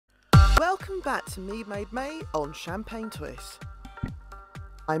Welcome back to Me Made May on Champagne Twist.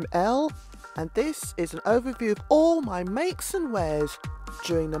 I'm Elle, and this is an overview of all my makes and wears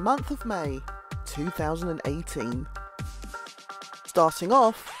during the month of May 2018. Starting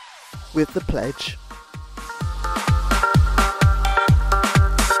off with the pledge.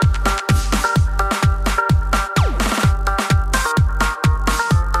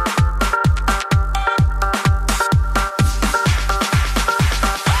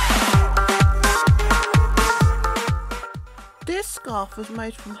 This scarf was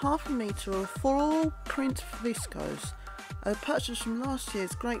made from 1/2 metre of floral print viscose, a purchase from last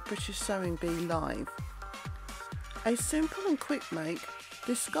year's Great British Sewing Bee Live. A simple and quick make,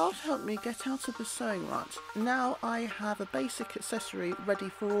 this scarf helped me get out of the sewing rut. Now I have a basic accessory ready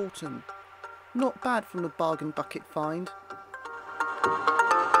for autumn. Not bad from a bargain bucket find.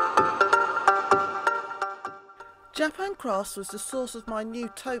 Japan Crafts was the source of my new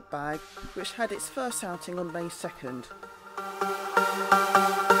tote bag, which had its first outing on May 2nd.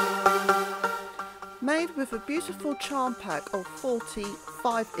 Made with a beautiful charm pack of 40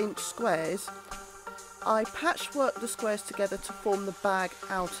 5-inch squares, I patchworked the squares together to form the bag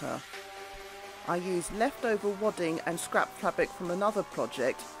outer. I used leftover wadding and scrap fabric from another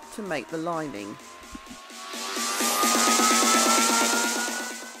project to make the lining.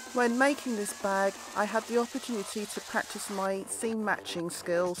 When making this bag, I had the opportunity to practice my seam matching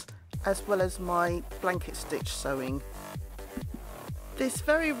skills as well as my blanket stitch sewing. This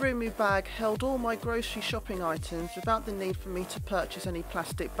very roomy bag held all my grocery shopping items without the need for me to purchase any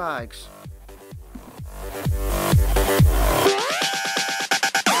plastic bags.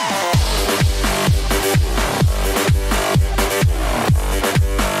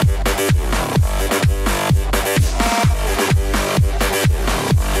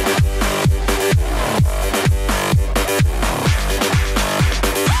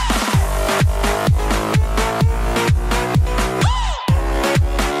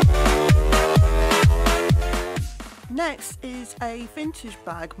 Next is a vintage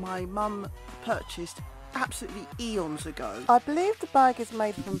bag my mum purchased absolutely eons ago. I believe the bag is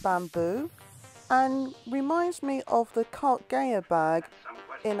made from bamboo and reminds me of the Carte Gaia bag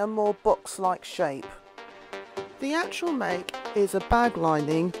in a more box-like shape. The actual make is a bag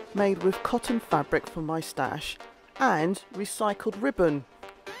lining made with cotton fabric from my stash and recycled ribbon.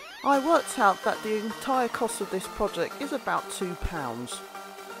 I worked out that the entire cost of this project is about £2.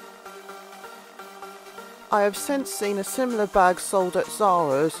 I have since seen a similar bag sold at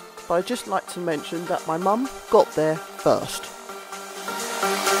Zara's, but I'd just like to mention that my mum got there first.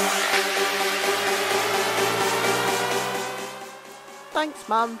 Thanks,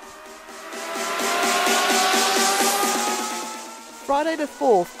 Mum. Friday the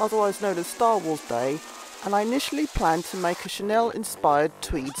 4th, otherwise known as Star Wars Day, and I initially planned to make a Chanel-inspired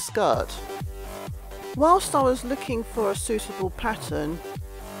tweed skirt. Whilst I was looking for a suitable pattern,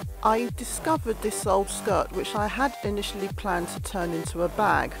 I discovered this old skirt which I had initially planned to turn into a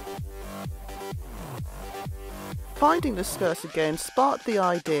bag. Finding the skirt again sparked the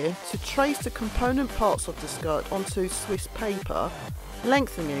idea to trace the component parts of the skirt onto Swiss paper,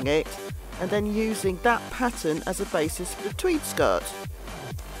 lengthening it, and then using that pattern as a basis for the tweed skirt.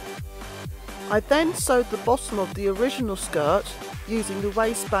 I then sewed the bottom of the original skirt using the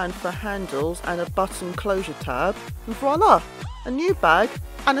waistband for handles and a button closure tab, and voila! A new bag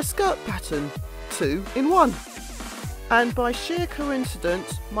and a skirt pattern, 2 in 1. And by sheer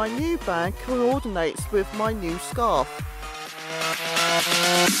coincidence, my new bag coordinates with my new scarf.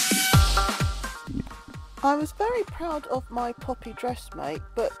 I was very proud of my poppy dressmate,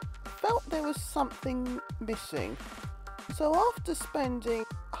 but felt there was something missing. So after spending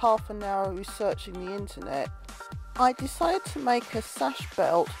half an hour researching the internet, I decided to make a sash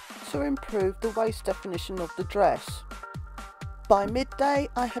belt to improve the waist definition of the dress. By midday,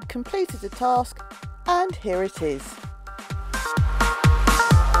 I had completed the task, and here it is.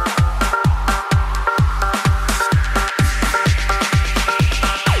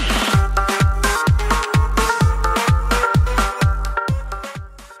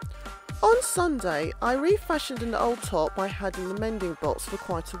 On Sunday, I refashioned an old top I had in the mending box for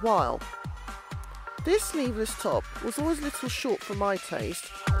quite a while. This sleeveless top was always a little short for my taste,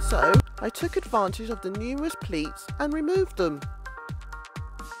 so I took advantage of the numerous pleats and removed them.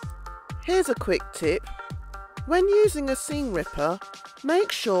 Here's a quick tip. When using a seam ripper,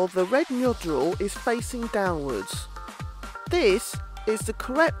 make sure the red nodule is facing downwards. This is the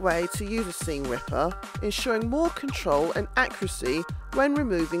correct way to use a seam ripper, ensuring more control and accuracy when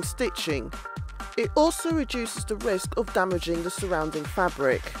removing stitching. It also reduces the risk of damaging the surrounding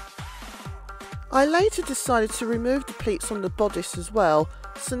fabric. I later decided to remove the pleats on the bodice as well,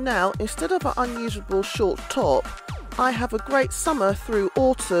 So now, instead of an unusable short top, I have a great summer through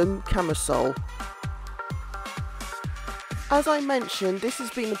autumn camisole. As I mentioned, this has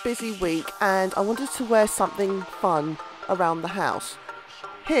been a busy week and I wanted to wear something fun around the house.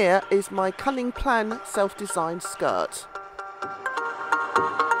 Here is my Cunning Plan self-designed skirt.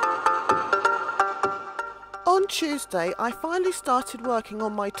 On Tuesday, I finally started working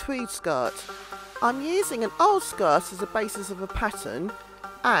on my tweed skirt. I'm using an old skirt as the basis of a pattern,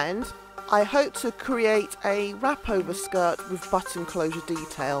 and I hope to create a wrap-over skirt with button closure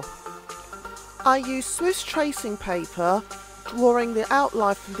detail. I use Swiss tracing paper, drawing the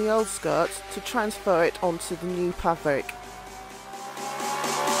outline from the old skirt to transfer it onto the new fabric.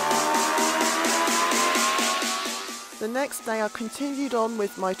 The next day I continued on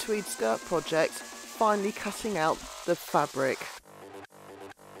with my tweed skirt project, finally cutting out the fabric.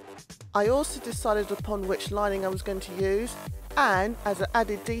 I also decided upon which lining I was going to use, and as an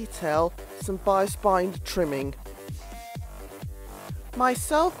added detail, some bias bind trimming. My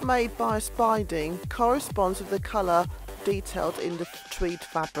self-made bias binding corresponds with the colour detailed in the tweed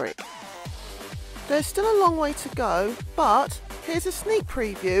fabric. There's still a long way to go, but here's a sneak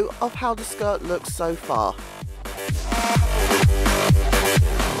preview of how the skirt looks so far.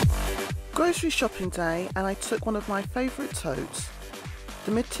 Grocery shopping day, and I took one of my favourite totes.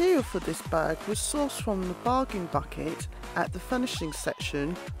 The material for this bag was sourced from the bargain bucket at the furnishing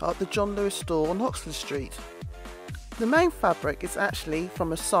section at the John Lewis store on Oxford Street. The main fabric is actually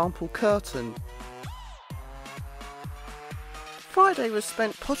from a sample curtain. Friday was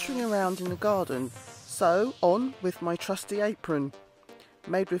spent pottering around in the garden, so on with my trusty apron.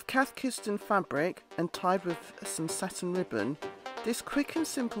 Made with Kathkistan fabric and tied with some satin ribbon, this quick and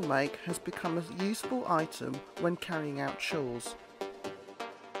simple make has become a useful item when carrying out chores.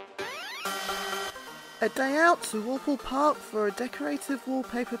 A day out to Walpole Park for a decorative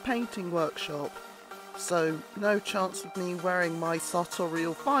wallpaper painting workshop. So no chance of me wearing my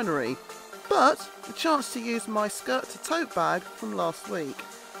sartorial finery, but a chance to use my skirt to tote bag from last week.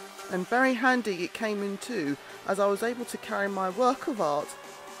 And very handy it came in too, as I was able to carry my work of art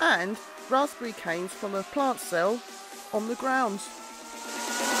and raspberry canes from a plant sale on the grounds.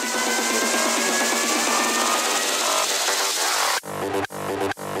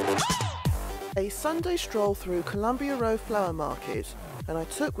 A Sunday stroll through Columbia Road Flower Market, and I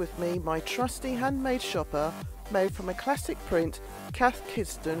took with me my trusty handmade shopper made from a classic print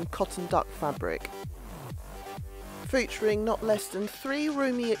Kathkistan cotton duck fabric. Featuring not less than 3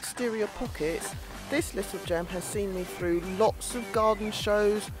 roomy exterior pockets, this little gem has seen me through lots of garden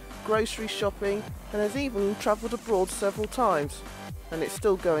shows, grocery shopping, and has even travelled abroad several times, and it's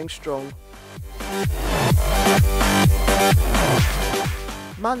still going strong.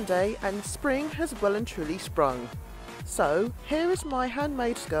 Monday, and spring has well and truly sprung. So here is my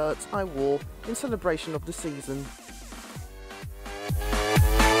handmade skirts I wore in celebration of the season.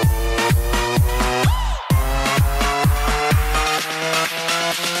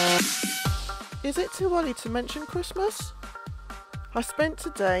 Is it too early to mention Christmas? I spent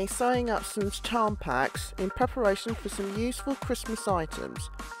today sewing up some charm packs in preparation for some useful Christmas items.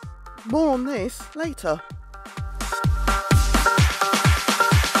 More on this later.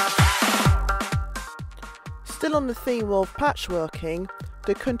 Still on the theme of patchworking,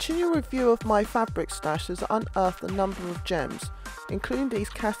 the continual review of my fabric stash has unearthed a number of gems, including these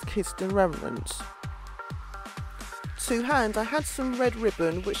Kathkistan remnants. To hand, I had some red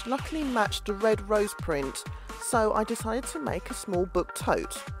ribbon which luckily matched the red rose print, so I decided to make a small book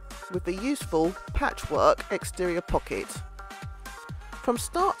tote with a useful patchwork exterior pocket. From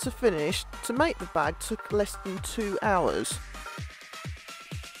start to finish, to make the bag took less than 2 hours.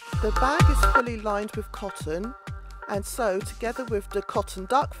 The bag is fully lined with cotton, and so together with the cotton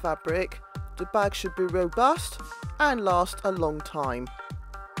duck fabric, the bag should be robust and last a long time.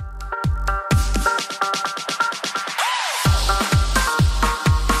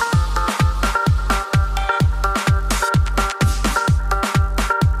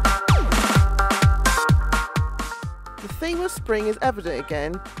 The theme of spring is evident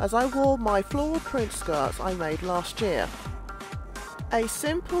again as I wore my floral print skirts I made last year. A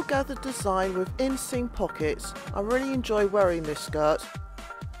simple gathered design with inseam pockets. I really enjoy wearing this skirt.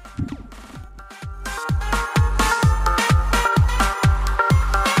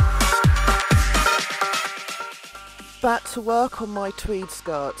 Back to work on my tweed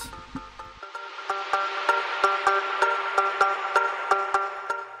skirt.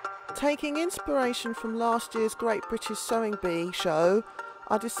 Taking inspiration from last year's Great British Sewing Bee show,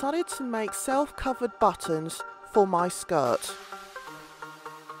 I decided to make self-covered buttons for my skirt.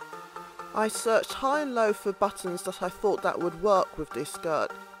 I searched high and low for buttons that I thought that would work with this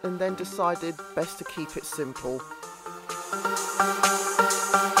skirt, and then decided best to keep it simple.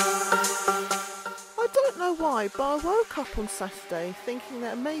 I don't know why, but I woke up on Saturday thinking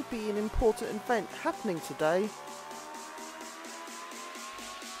there may be an important event happening today.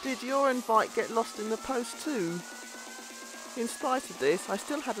 Did your invite get lost in the post too? In spite of this, I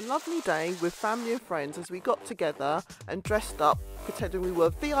still had a lovely day with family and friends as we got together and dressed up, pretending we were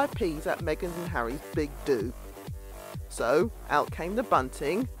VIPs at Meghan's and Harry's big do. So, out came the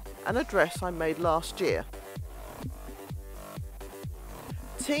bunting and a dress I made last year.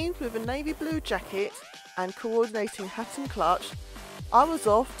 Teamed with a navy blue jacket and coordinating hat and clutch, I was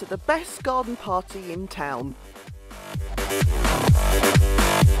off to the best garden party in town.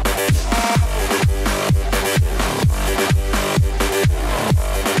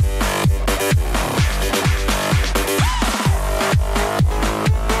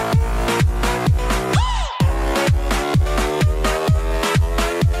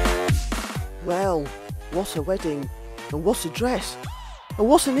 Well, what a wedding, and what a dress, and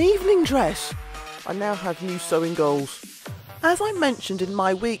what an evening dress! I now have new sewing goals. As I mentioned in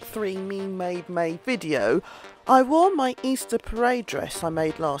my week 3 Me Made May video, I wore my Easter parade dress I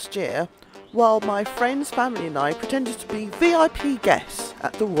made last year, while my friends, family and I pretended to be VIP guests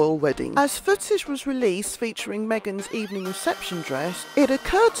at the royal wedding. As footage was released featuring Meghan's evening reception dress, it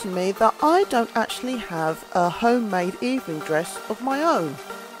occurred to me that I don't actually have a homemade evening dress of my own.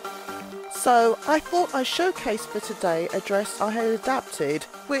 So I thought I'd showcase for today a dress I had adapted,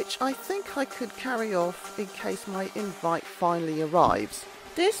 which I think I could carry off in case my invite finally arrives.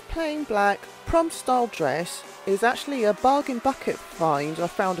 This plain black prom style dress is actually a bargain bucket find I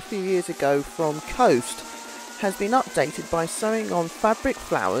found a few years ago from Coast. Has been updated by sewing on fabric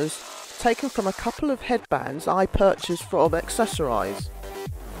flowers taken from a couple of headbands I purchased from Accessorize.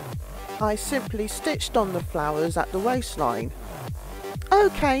 I simply stitched on the flowers at the waistline.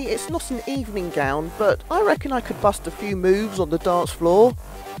 Okay, it's not an evening gown, but I reckon I could bust a few moves on the dance floor.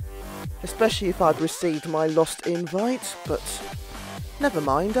 Especially if I'd received my lost invite, but never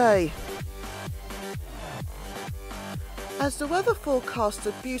mind, eh? As the weather forecast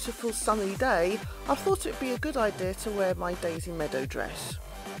a beautiful sunny day, I thought it'd be a good idea to wear my Daisy Meadow dress.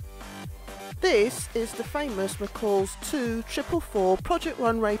 This is the famous McCall's 244 Project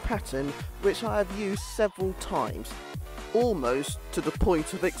Runway pattern, which I have used several times. Almost to the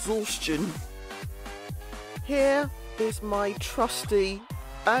point of exhaustion. Here is my trusty,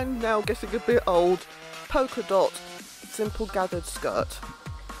 and now getting a bit old, polka dot simple gathered skirt.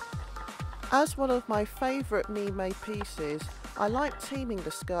 As one of my favourite Me Made pieces, I like teaming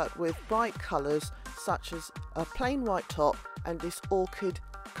the skirt with bright colours such as a plain white top and this orchid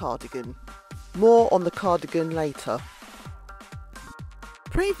cardigan. More on the cardigan later.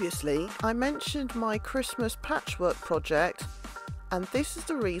 Previously, I mentioned my Christmas patchwork project, and this is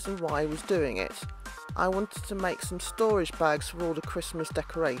the reason why I was doing it. I wanted to make some storage bags for all the Christmas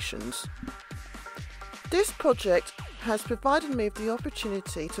decorations. This project has provided me with the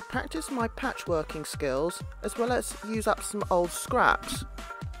opportunity to practice my patchworking skills, as well as use up some old scraps.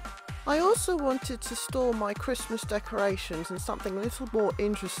 I also wanted to store my Christmas decorations in something a little more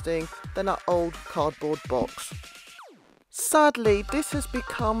interesting than an old cardboard box. Sadly, this has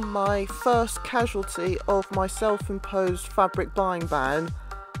become my first casualty of my self-imposed fabric buying ban.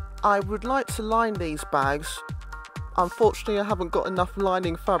 I would like to line these bags. Unfortunately, I haven't got enough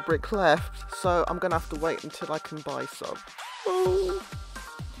lining fabric left, so I'm going to have to wait until I can buy some. Oh.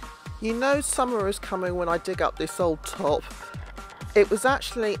 You know summer is coming when I dig up this old top. It was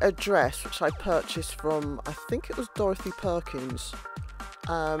actually a dress which I purchased from, I think it was Dorothy Perkins.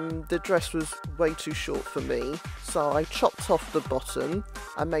 The dress was way too short for me, so I chopped off the bottom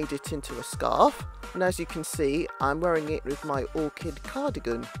and made it into a scarf, and as you can see, I'm wearing it with my orchid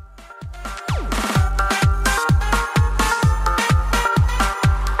cardigan.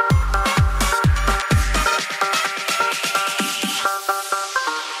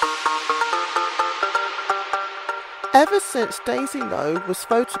 Ever since Daisy Lowe was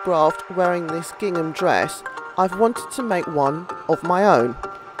photographed wearing this gingham dress, I've wanted to make one of my own.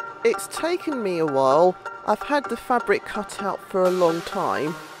 It's taken me a while. I've had the fabric cut out for a long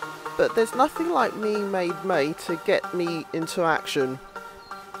time, but there's nothing like Me Made May to get me into action.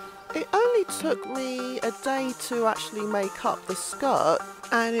 It only took me a day to actually make up the skirt,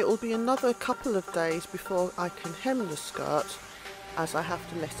 and it will be another couple of days before I can hem the skirt, as I have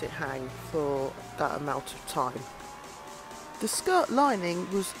to let it hang for that amount of time. The skirt lining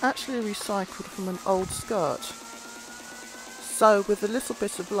was actually recycled from an old skirt. So with a little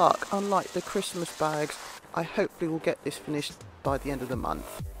bit of luck, unlike the Christmas bags, I hopefully will get this finished by the end of the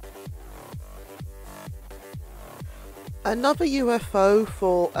month. Another UFO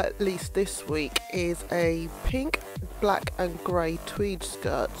for at least this week is a pink, black and grey tweed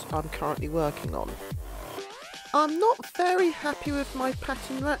skirt I'm currently working on. I'm not very happy with my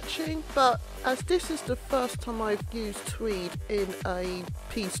pattern matching, but as this is the first time I've used tweed in a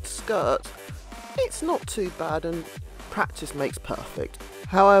pieced skirt, it's not too bad and practice makes perfect.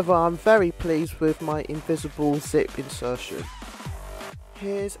 However, I'm very pleased with my invisible zip insertion.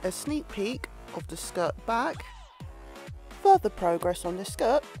 Here's a sneak peek of the skirt back. Further progress on this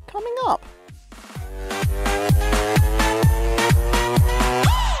skirt coming up.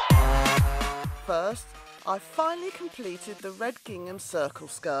 First, I finally completed the red gingham circle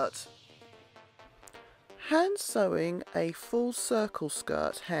skirt. Hand sewing a full circle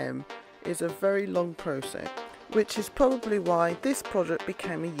skirt hem is a very long process, which is probably why this project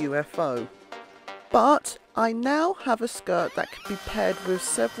became a UFO. But I now have a skirt that can be paired with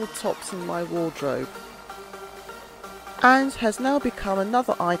several tops in my wardrobe, and has now become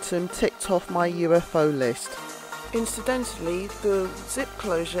another item ticked off my UFO list. Incidentally, the zip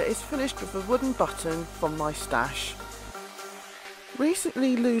closure is finished with a wooden button from my stash.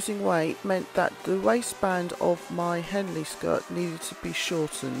 Recently losing weight meant that the waistband of my Henley skirt needed to be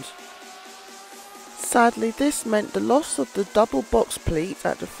shortened. Sadly, this meant the loss of the double box pleat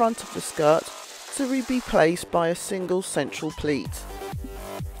at the front of the skirt to be replaced by a single central pleat.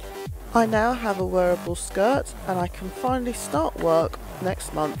 I now have a wearable skirt and I can finally start work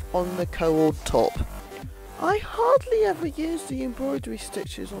next month on the cord top. I hardly ever use the embroidery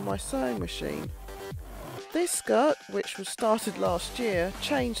stitches on my sewing machine. This skirt, which was started last year,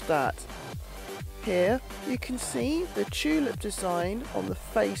 changed that. Here you can see the tulip design on the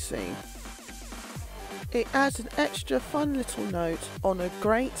facing. It adds an extra fun little note on a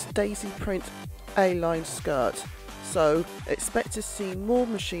great daisy print A-line skirt. So expect to see more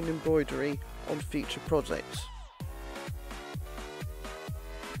machine embroidery on future projects.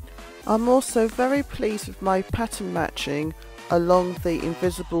 I'm also very pleased with my pattern matching along the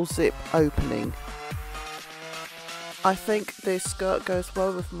invisible zip opening. I think this skirt goes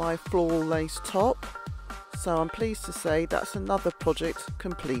well with my floral lace top, so I'm pleased to say that's another project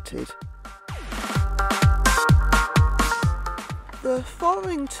completed. The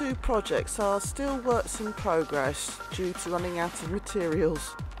following two projects are still works in progress due to running out of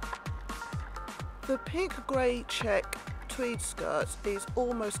materials. The pink grey check tweed skirt is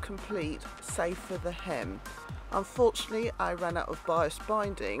almost complete, save for the hem. Unfortunately, I ran out of bias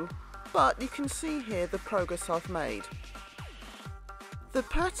binding, but you can see here the progress I've made. The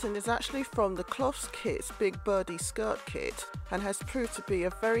pattern is actually from the Cloths Kit's Big Birdie skirt kit and has proved to be a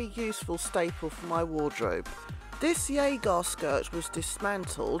very useful staple for my wardrobe. This Jaeger skirt was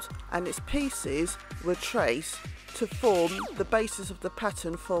dismantled and its pieces were traced to form the basis of the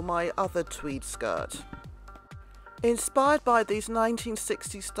pattern for my other tweed skirt. Inspired by these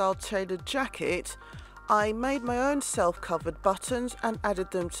 1960s style tailored jacket, I made my own self-covered buttons and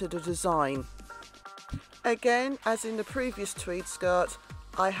added them to the design. Again, as in the previous tweed skirt,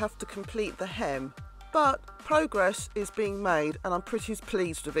 I have to complete the hem, but progress is being made and I'm pretty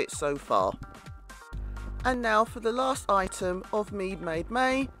pleased with it so far. And now for the last item of Mead Made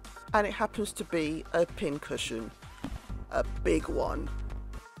May, and it happens to be a pin cushion. A big one.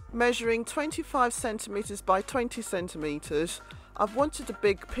 Measuring 25 centimeters by 20 centimeters, I've wanted a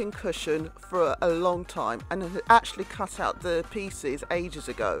big pin cushion for a long time and had actually cut out the pieces ages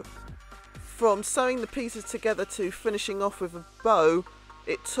ago. From sewing the pieces together to finishing off with a bow,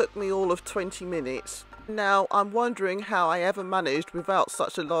 it took me all of 20 minutes. Now I'm wondering how I ever managed without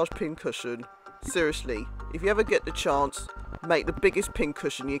such a large pin cushion. Seriously, if you ever get the chance, make the biggest pin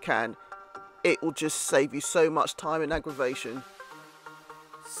cushion you can. It will just save you so much time and aggravation.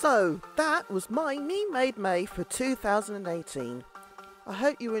 So that was my Mead Made May for 2018. I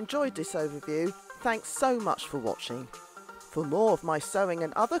hope you enjoyed this overview. Thanks so much for watching. For more of my sewing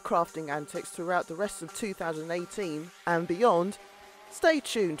and other crafting antics throughout the rest of 2018 and beyond, stay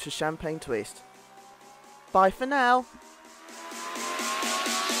tuned to Champagne Twist. Bye for now.